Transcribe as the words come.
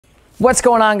What's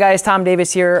going on, guys? Tom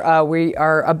Davis here. We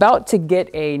are about to get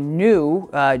a new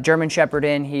German Shepherd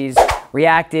in. He's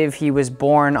reactive. He was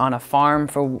born on a farm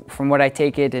from what I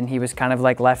take it, and he was kind of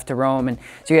like left to roam. And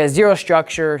so he has zero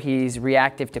structure. He's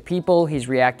reactive to people. He's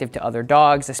reactive to other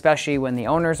dogs, especially when the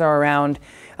owners are around.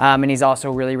 And he's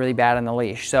also really, really bad on the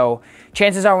leash. So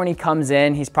chances are when he comes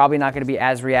in, he's probably not going to be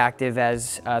as reactive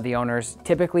as the owners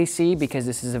typically see, because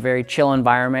this is a very chill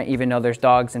environment, even though there's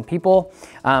dogs and people.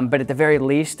 But at the very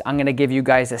least, I'm going to give you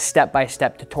guys a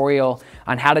step-by-step tutorial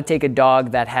on how to take a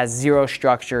dog that has zero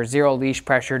structure, zero leash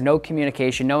pressure, no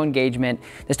communication, no engagement.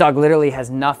 This dog literally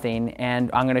has nothing, and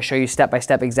I'm going to show you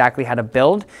step-by-step exactly how to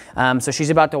build. So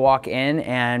she's about to walk in,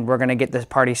 and we're going to get this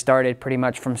party started pretty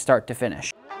much from start to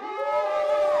finish.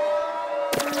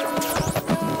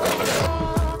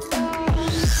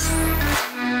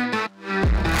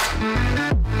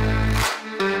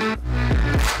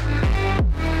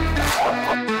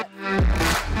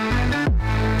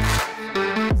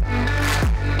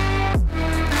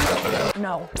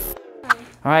 No.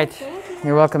 All right,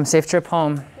 you're welcome. Safe trip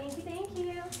home. Thank you, thank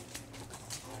you.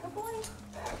 Good boy.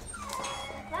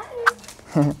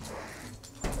 Love you.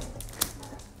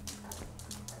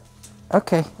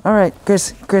 Okay, all right,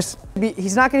 Chris.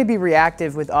 He's not going to be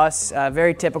reactive with us,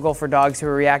 very typical for dogs who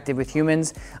are reactive with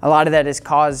humans. A lot of that is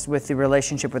caused with the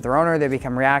relationship with their owner. They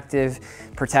become reactive,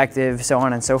 protective, so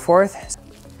on and so forth.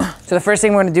 So the first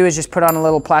thing we're going to do is just put on a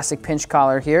little plastic pinch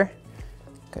collar here.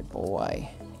 Good boy.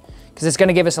 Because it's going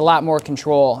to give us a lot more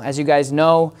control. As you guys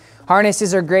know,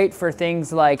 harnesses are great for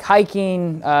things like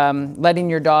hiking, letting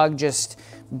your dog just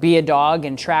be a dog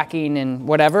and tracking and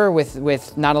whatever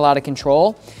with not a lot of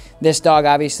control. This dog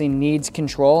obviously needs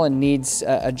control and needs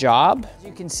a job. As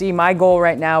you can see, my goal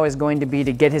right now is going to be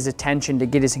to get his attention, to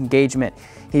get his engagement.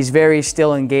 He's very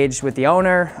still engaged with the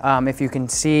owner. If you can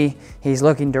see, he's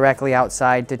looking directly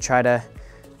outside to try to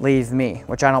leave me,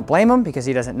 which I don't blame him because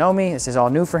he doesn't know me. This is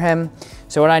all new for him.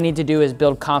 So what I need to do is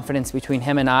build confidence between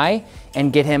him and I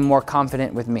and get him more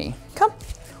confident with me. Come,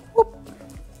 whoop,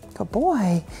 good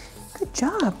boy. Good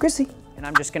job, Grizzly. And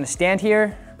I'm just gonna stand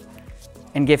here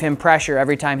and give him pressure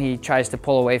every time he tries to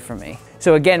pull away from me.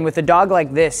 So again, with a dog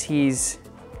like this, he's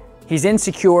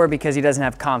insecure because he doesn't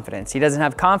have confidence. He doesn't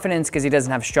have confidence because he doesn't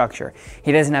have structure.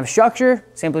 He doesn't have structure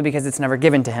simply because it's never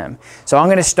given to him. So I'm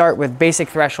gonna start with basic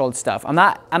threshold stuff. I'm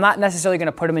not necessarily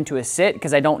gonna put him into a sit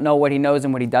because I don't know what he knows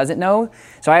and what he doesn't know.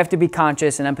 So I have to be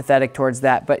conscious and empathetic towards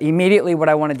that. But immediately what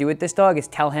I wanna do with this dog is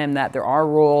tell him that there are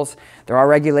rules, there are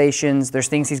regulations, there's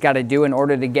things he's gotta do in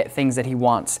order to get things that he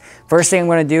wants. First thing I'm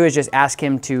gonna do is just ask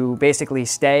him to basically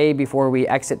stay before we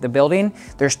exit the building.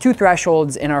 There's two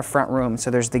thresholds in our front room. So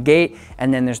there's the gate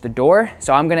and then there's the door.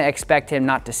 So I'm gonna expect him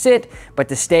not to sit, but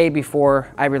to stay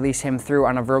before I release him through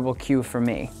on a verbal cue from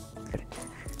me. Good.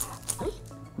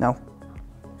 No.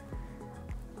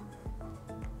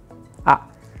 Ah,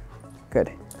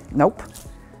 good. Nope.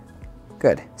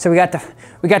 Good. So we got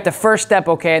the first step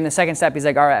okay, and the second step he's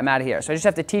like, all right, I'm out of here. So I just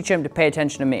have to teach him to pay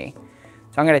attention to me.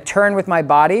 So I'm gonna turn with my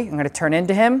body, I'm gonna turn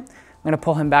into him, I'm gonna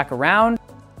pull him back around.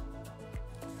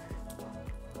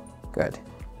 Good.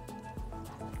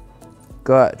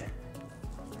 Good.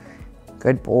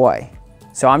 Good boy.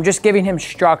 So I'm just giving him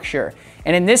structure.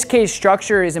 And in this case,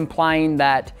 structure is implying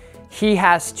that he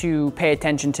has to pay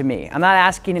attention to me. I'm not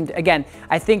asking him to, again,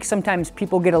 I think sometimes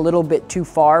people get a little bit too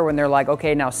far when they're like,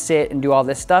 okay, now sit and do all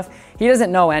this stuff. He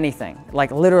doesn't know anything,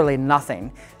 like literally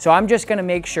nothing. So I'm just gonna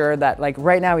make sure that, like,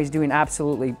 right now he's doing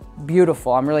absolutely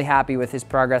beautiful. I'm really happy with his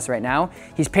progress right now.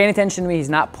 He's paying attention to me, he's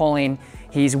not pulling.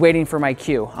 He's waiting for my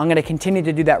cue. I'm gonna continue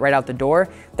to do that right out the door.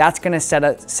 That's gonna set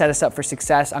us up for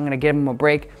success. I'm gonna give him a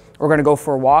break. We're gonna go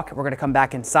for a walk. We're gonna come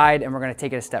back inside and we're gonna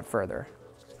take it a step further.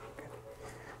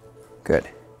 Good.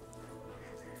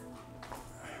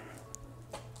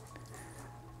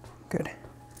 Good.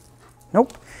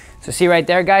 Nope. So see right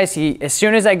there, guys, as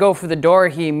soon as I go for the door,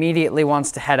 he immediately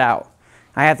wants to head out.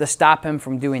 I have to stop him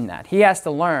from doing that. He has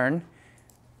to learn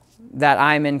that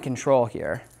I'm in control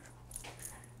here.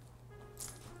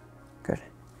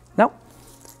 Nope.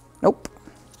 Nope.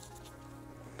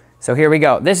 So here we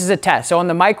go. This is a test. So on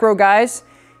the micro, guys,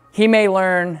 he may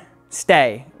learn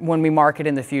stay when we mark it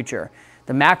in the future.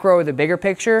 The macro, the bigger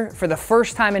picture, for the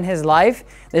first time in his life,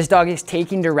 this dog is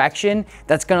taking direction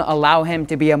that's gonna allow him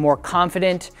to be a more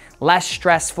confident, less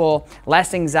stressful,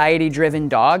 less anxiety-driven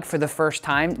dog for the first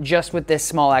time, just with this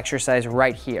small exercise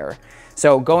right here.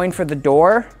 So going for the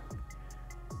door,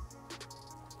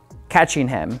 catching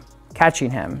him.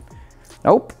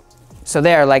 Nope. So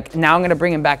there, like, now I'm gonna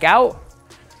bring him back out.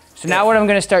 So now what I'm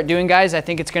gonna start doing, guys, I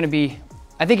think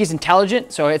he's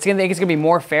intelligent, so I think it's gonna be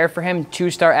more fair for him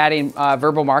to start adding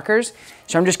verbal markers.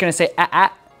 So I'm just gonna say,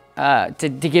 to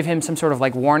give him some sort of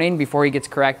like warning before he gets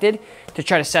corrected to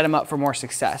try to set him up for more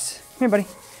success. Come here, buddy.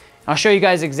 I'll show you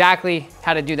guys exactly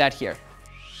how to do that here.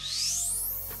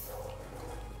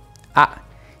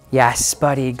 Yes,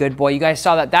 buddy, good boy. You guys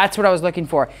saw that. That's what I was looking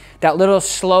for. That little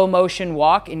slow motion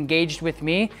walk engaged with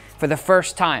me for the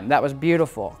first time. That was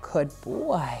beautiful. Good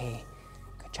boy.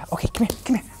 Good job. Okay, come here,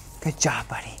 come here. Good job,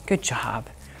 buddy. Good job.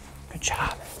 Good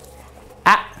job.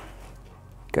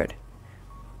 Good.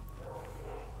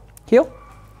 Heel.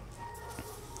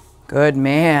 Good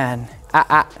man.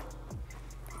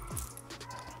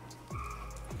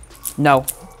 No.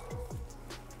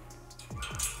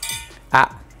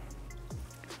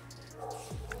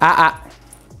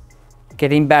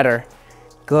 Getting better.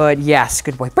 Good, yes,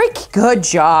 good boy. Break, good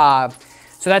job.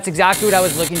 So that's exactly what I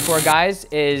was looking for, guys,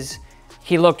 is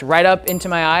he looked right up into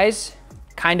my eyes,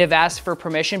 kind of asked for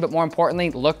permission, but more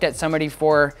importantly, looked at somebody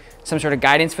for some sort of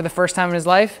guidance for the first time in his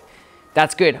life.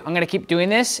 That's good. I'm gonna keep doing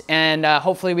this, and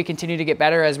hopefully we continue to get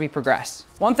better as we progress.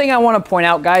 One thing I wanna point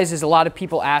out, guys, is a lot of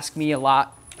people ask me a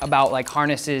lot about like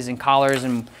harnesses and collars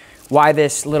and why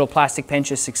this little plastic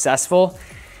pinch is successful.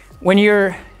 When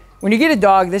you get a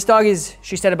dog, this dog is,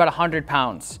 she said, about 100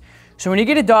 pounds. So when you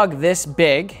get a dog this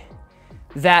big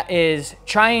that is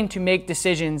trying to make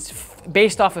decisions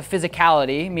based off of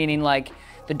physicality, meaning like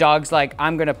the dog's like,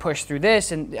 I'm gonna push through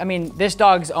this. And I mean, this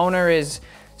dog's owner is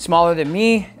smaller than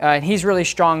me and he's really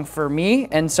strong for me.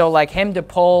 And so like him to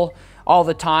pull all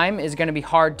the time is gonna be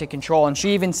hard to control. And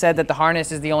she even said that the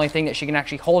harness is the only thing that she can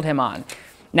actually hold him on.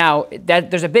 Now,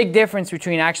 there's a big difference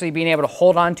between actually being able to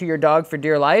hold on to your dog for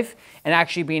dear life and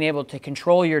actually being able to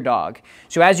control your dog.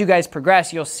 So as you guys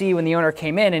progress, you'll see when the owner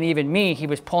came in, and even me, he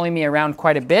was pulling me around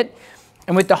quite a bit.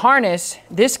 And with the harness,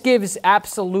 this gives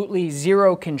absolutely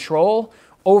zero control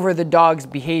over the dog's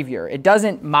behavior. It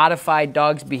doesn't modify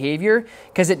dog's behavior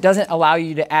because it doesn't allow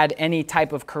you to add any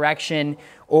type of correction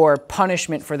or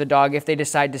punishment for the dog if they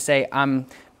decide to say, I'm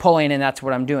pulling and that's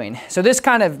what I'm doing. So this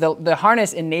kind of, the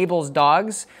harness enables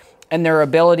dogs and their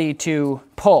ability to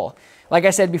pull. Like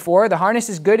I said before, the harness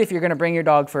is good if you're gonna bring your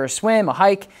dog for a swim, a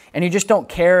hike, and you just don't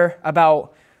care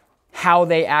about how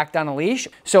they act on a leash.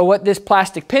 So what this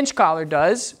plastic pinch collar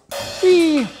does,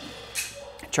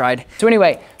 So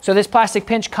anyway, so this plastic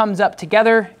pinch comes up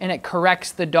together and it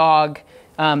corrects the dog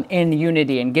in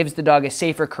unity and gives the dog a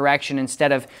safer correction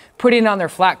instead of putting on their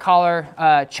flat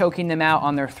collar, choking them out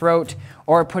on their throat,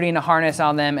 or putting a harness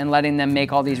on them and letting them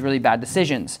make all these really bad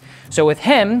decisions. So with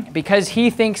him, because he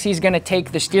thinks he's gonna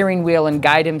take the steering wheel and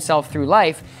guide himself through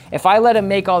life, if I let him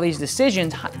make all these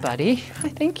decisions, hi buddy,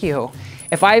 thank you.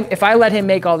 If I let him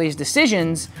make all these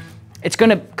decisions, it's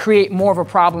gonna create more of a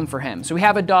problem for him. So we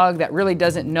have a dog that really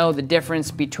doesn't know the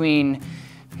difference between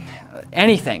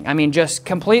anything. I mean, just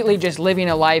completely just living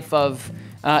a life of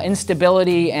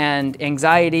instability and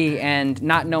anxiety and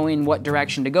not knowing what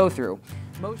direction to go through.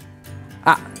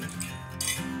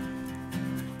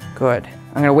 Good.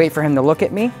 I'm gonna wait for him to look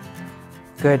at me.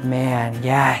 Good man,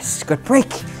 yes, good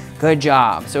break. Good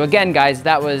job. So again, guys,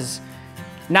 that was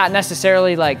not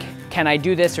necessarily like, can I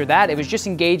do this or that? It was just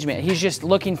engagement. He's just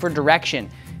looking for direction.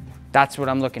 That's what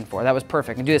I'm looking for. That was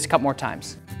perfect. And do this a couple more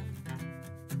times.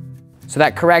 So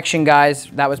that correction, guys,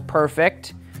 that was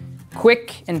perfect.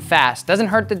 Quick and fast. Doesn't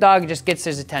hurt the dog, it just gets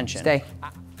his attention. Stay.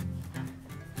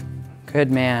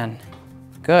 Good man.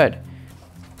 Good.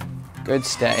 Good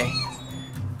stay.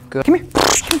 Good. Come here.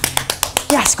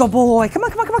 Yes, good boy. Come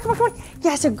on, come on, come on, come on, come on.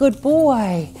 Yes, a good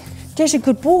boy. There's a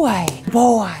good boy.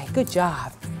 Boy, good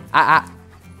job.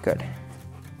 Good.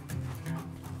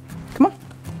 Come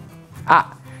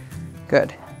on.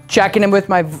 Good. Checking him with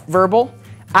my verbal.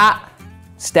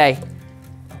 Stay.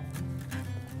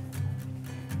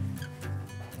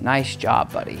 Nice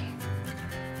job, buddy.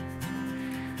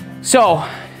 So,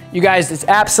 you guys, it's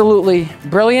absolutely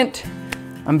brilliant.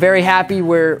 I'm very happy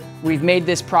we've made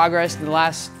this progress in the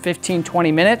last 15,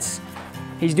 20 minutes.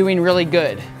 He's doing really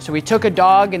good. So we took a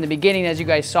dog in the beginning, as you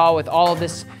guys saw, with all of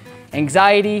this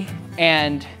anxiety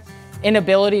and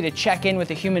inability to check in with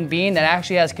a human being that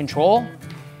actually has control.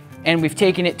 And we've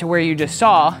taken it to where you just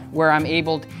saw, where I'm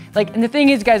able to, like, and the thing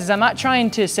is, guys, is I'm not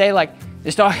trying to say like,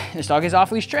 this dog is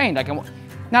awfully trained. Like,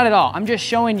 not at all. I'm just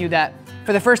showing you that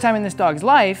for the first time in this dog's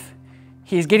life,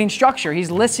 he's getting structure.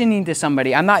 He's listening to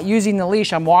somebody. I'm not using the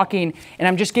leash. I'm walking and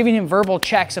I'm just giving him verbal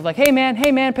checks of like, hey man,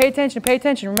 pay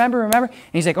attention, remember. And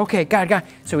he's like, okay, got it.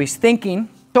 So he's thinking.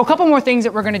 So a couple more things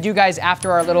that we're gonna do, guys,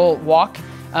 after our little walk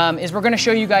is we're gonna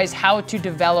show you guys how to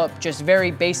develop just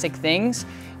very basic things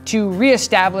to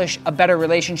reestablish a better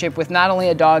relationship with not only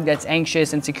a dog that's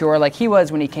anxious and secure like he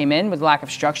was when he came in with lack of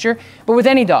structure, but with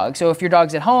any dog. So if your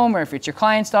dog's at home or if it's your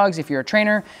client's dogs, if you're a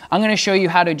trainer, I'm gonna show you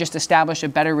how to just establish a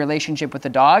better relationship with the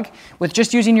dog with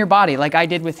just using your body like I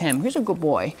did with him. Here's a good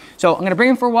boy. So I'm gonna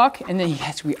bring him for a walk and then,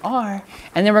 yes, we are.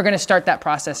 And then we're gonna start that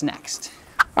process next.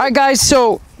 All right, guys,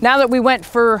 so now that we went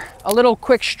for a little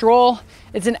quick stroll,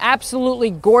 it's an absolutely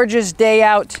gorgeous day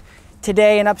out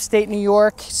today in upstate New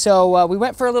York. So we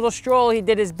went for a little stroll. He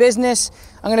did his business.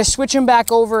 I'm gonna switch him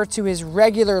back over to his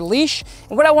regular leash.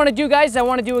 And what I wanna do, guys, is I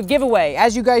wanna do a giveaway.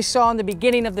 As you guys saw in the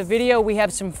beginning of the video, we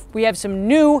have some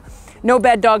new No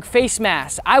Bad Dog face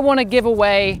masks. I wanna give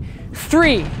away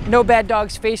 3 No Bad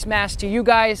Dogs face masks to you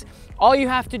guys. All you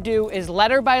have to do is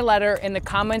letter by letter in the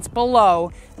comments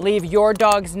below, leave your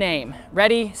dog's name.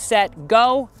 Ready, set,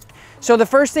 go. So the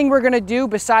first thing we're gonna do,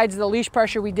 besides the leash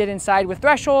pressure we did inside with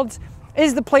thresholds,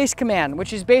 is the place command,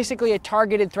 which is basically a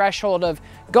targeted threshold of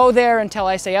go there until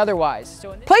I say otherwise.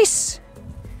 So place.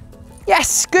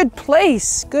 Yes, good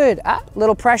place, good.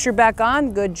 Little pressure back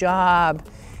on, good job.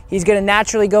 He's gonna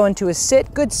naturally go into a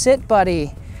sit. Good sit,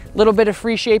 buddy. Little bit of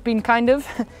free shaping, kind of.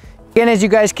 Again, as you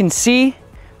guys can see,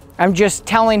 I'm just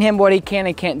telling him what he can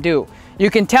and can't do. You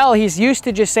can tell he's used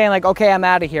to just saying like, okay, I'm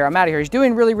out of here, I'm out of here. He's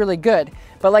doing really, really good.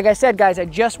 But like I said, guys, I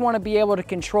just wanna be able to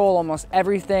control almost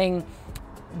everything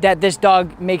that this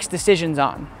dog makes decisions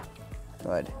on.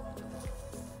 Good.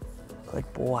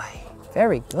 Good boy.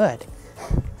 Very good.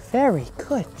 Very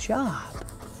good job.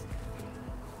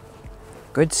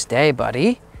 Good stay,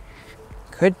 buddy.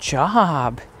 Good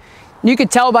job. You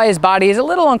could tell by his body, he's a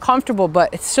little uncomfortable,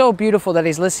 but it's so beautiful that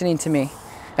he's listening to me.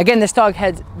 Again, this dog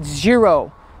had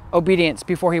 0 obedience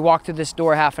before he walked through this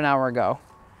door half an hour ago.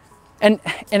 And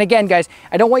again, guys,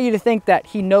 I don't want you to think that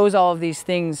he knows all of these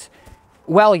things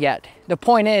well yet. The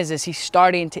point is he's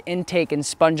starting to intake and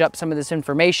sponge up some of this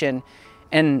information,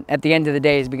 and at the end of the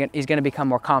day, he's gonna become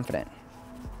more confident.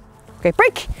 Okay,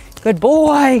 break. Good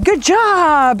boy, good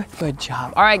job. Good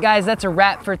job. All right, guys, that's a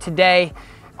wrap for today.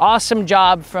 Awesome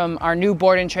job from our new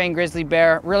board and train grizzly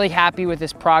bear. Really happy with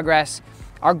his progress.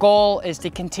 Our goal is to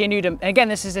continue to, again,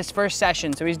 this is his first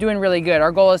session, so he's doing really good.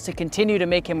 Our goal is to continue to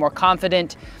make him more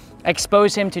confident,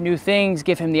 expose him to new things,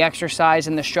 give him the exercise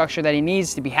and the structure that he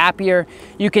needs to be happier.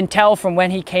 You can tell from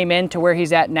when he came in to where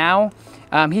he's at now,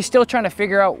 he's still trying to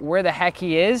figure out where the heck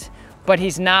he is, but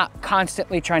he's not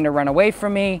constantly trying to run away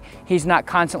from me. He's not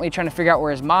constantly trying to figure out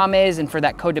where his mom is and for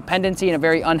that codependency and a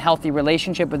very unhealthy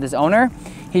relationship with his owner.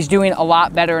 He's doing a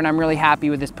lot better and I'm really happy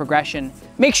with his progression.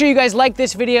 Make sure you guys like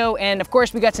this video, and of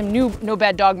course we got some new No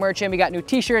Bad Dog merch in. We got new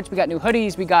t-shirts, we got new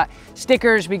hoodies, we got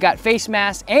stickers, we got face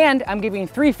masks, and I'm giving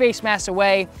 3 face masks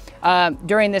away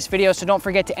during this video, so don't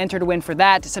forget to enter to win for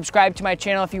that. Subscribe to my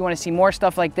channel if you want to see more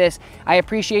stuff like this. I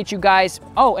appreciate you guys.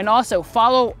 Oh, and also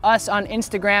follow us on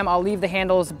Instagram. I'll leave the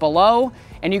handles below,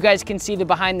 and you guys can see the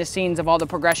behind the scenes of all the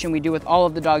progression we do with all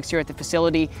of the dogs here at the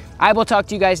facility. I will talk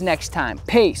to you guys next time.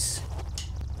 Peace.